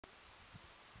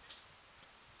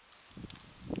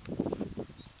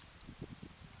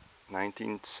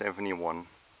1971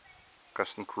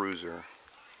 custom cruiser.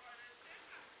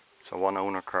 It's a one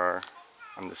owner car.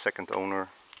 I'm the second owner.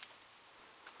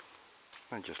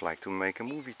 I'd just like to make a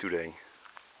movie today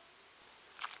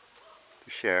to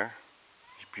share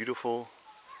this beautiful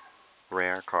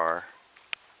rare car.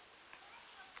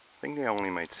 I think they only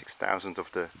made 6,000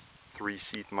 of the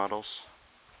 3-seat models.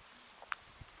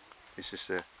 This is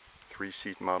the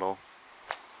 3-seat model.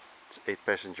 It's an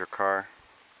 8-passenger car.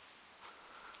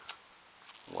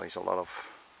 Weighs a lot of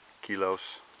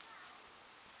kilos.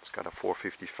 It's got a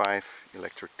 455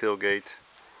 electric tailgate.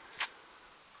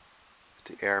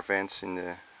 The air vents in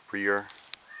the rear,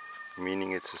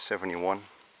 meaning it's a 71.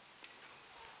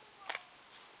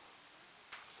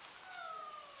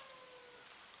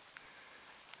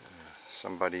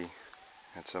 Somebody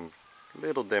had some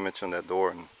little damage on that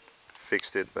door and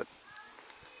fixed it, but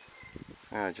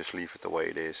just leave it the way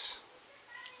it is.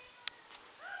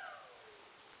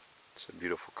 It's a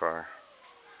beautiful car.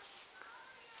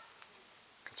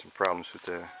 Got some problems with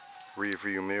the rear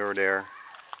view mirror there.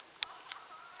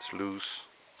 It's loose.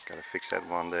 Gotta fix that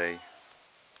one day.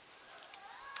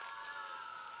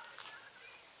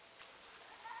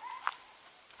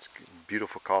 It's a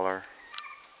beautiful color.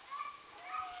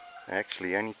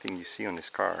 Actually, anything you see on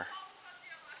this car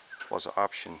was an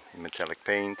option. Metallic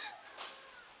paint,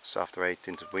 soft gray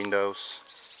tinted windows,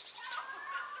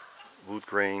 wood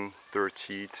grain, 3rd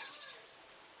seat.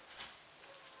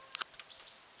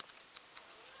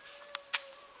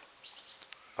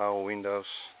 Power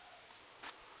windows.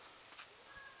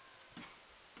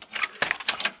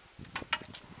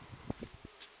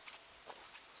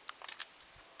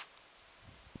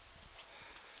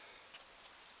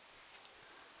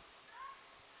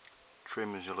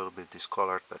 Trim is a little bit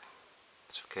discolored, but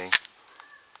it's okay.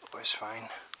 Always fine.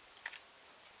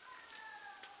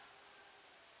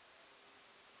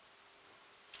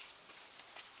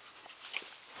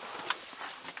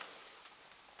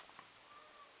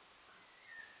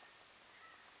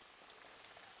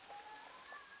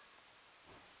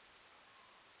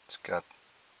 It's got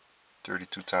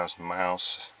 32,000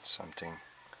 miles something.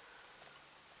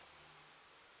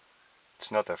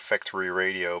 It's not a factory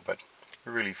radio, but it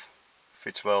really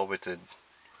fits well with the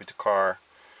car.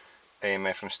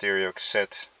 AM/FM stereo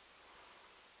cassette.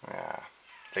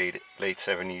 Late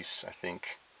 70s, I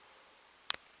think.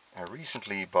 I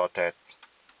recently bought that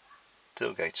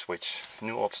tailgate switch,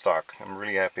 new old stock. I'm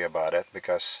really happy about it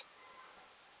because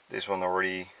this one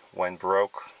already went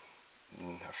broke.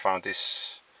 I found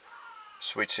this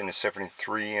switch in a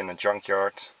 73 in a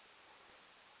junkyard,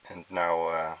 and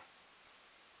now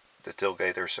the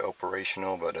tailgater is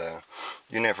operational, but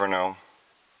you never know.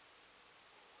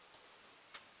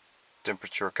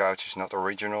 Temperature gauge is not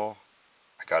original.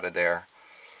 I got it there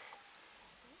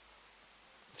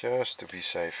just to be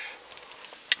safe.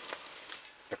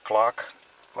 The clock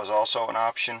was also an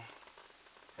option.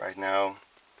 Right now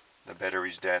the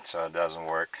battery's dead, so it doesn't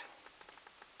work.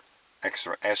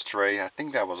 Extra ashtray, I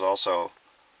think that was also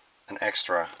an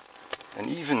extra.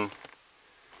 And even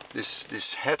this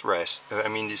headrest,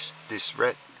 this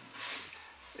red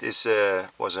is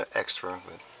was an extra,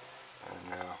 but I don't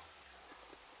know.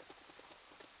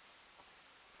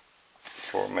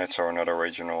 Floor mats are not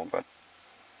original, but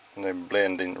they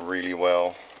blend in really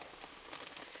well.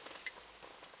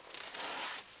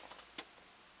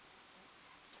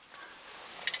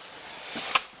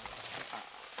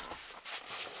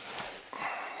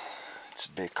 It's a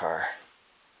big car.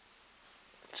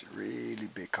 It's a really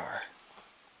big car.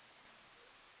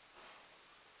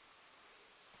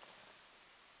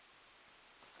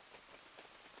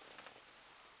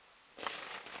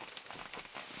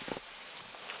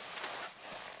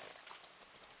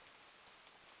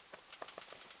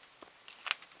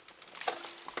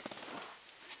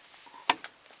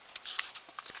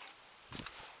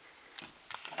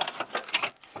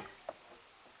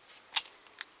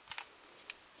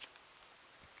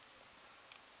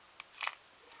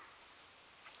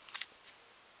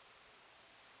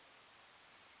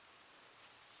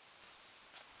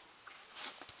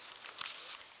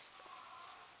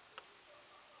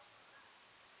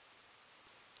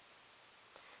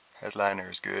 Headliner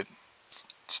is good. It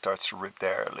starts to rip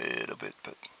there a little bit,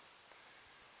 but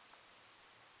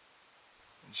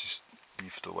just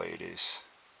leave it the way it is.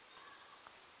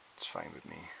 It's fine with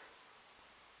me.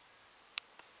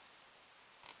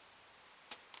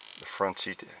 The front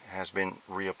seat has been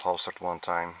reupholstered one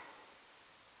time.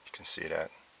 You can see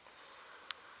that.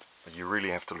 But you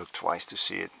really have to look twice to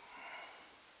see it.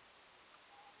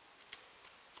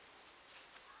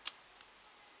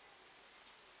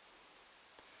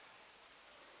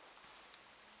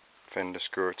 Fender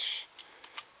skirts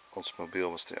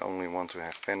Oldsmobile was the only one to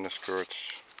have fender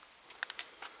skirts.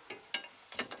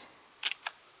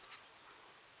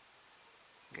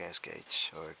 Gas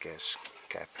gauge or gas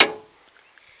cap.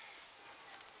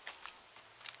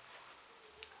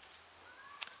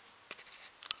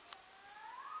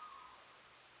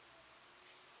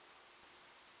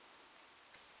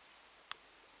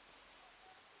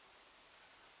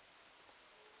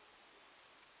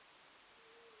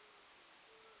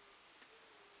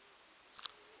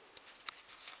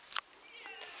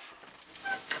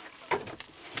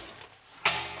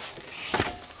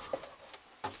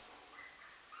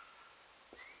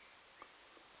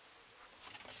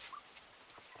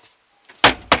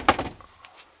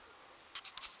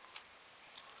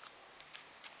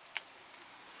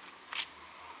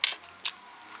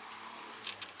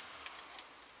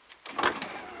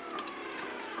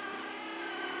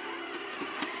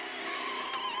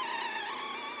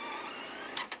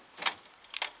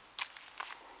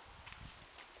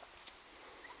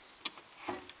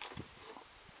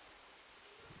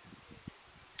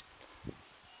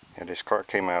 Yeah, this car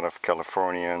came out of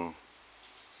California and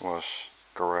was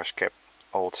garage kept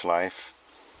all its life.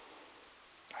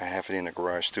 I have it in the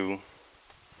garage too.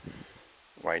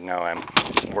 Right now I'm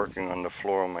working on the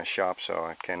floor of my shop, so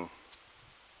I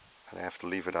have to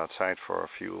leave it outside for a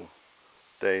few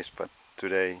days, but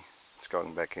today it's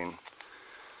going back in.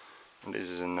 And this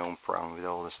is a known problem with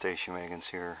all the station wagons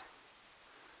here.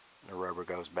 The rubber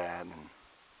goes bad and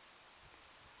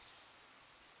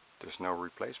there's no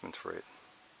replacement for it.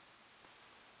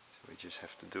 So we just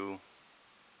have to do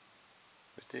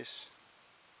with this.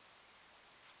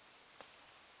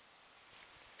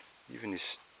 Even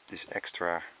this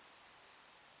extra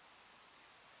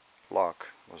lock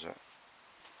was an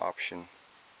option.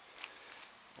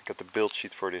 I got the build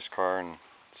sheet for this car and it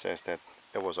says that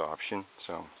it was an option,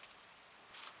 so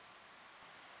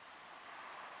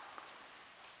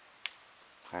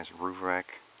nice roof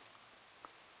rack.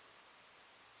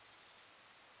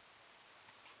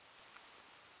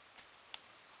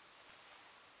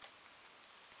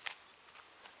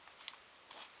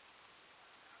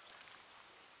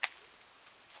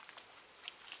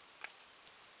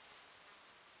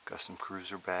 Custom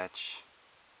cruiser badge.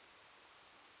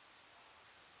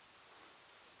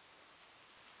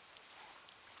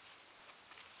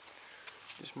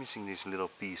 Just missing this little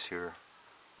piece here.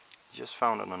 Just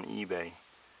found it on eBay.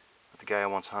 But the guy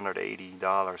wants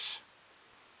 $180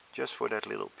 just for that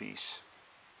little piece.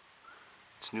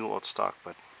 It's new old stock,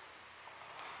 but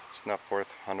it's not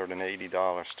worth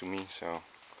 $180 to me, so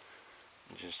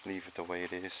just leave it the way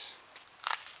it is.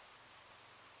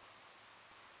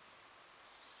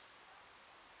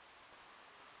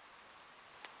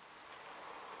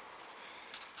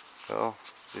 Well,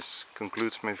 this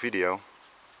concludes my video.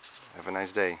 Have a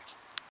nice day.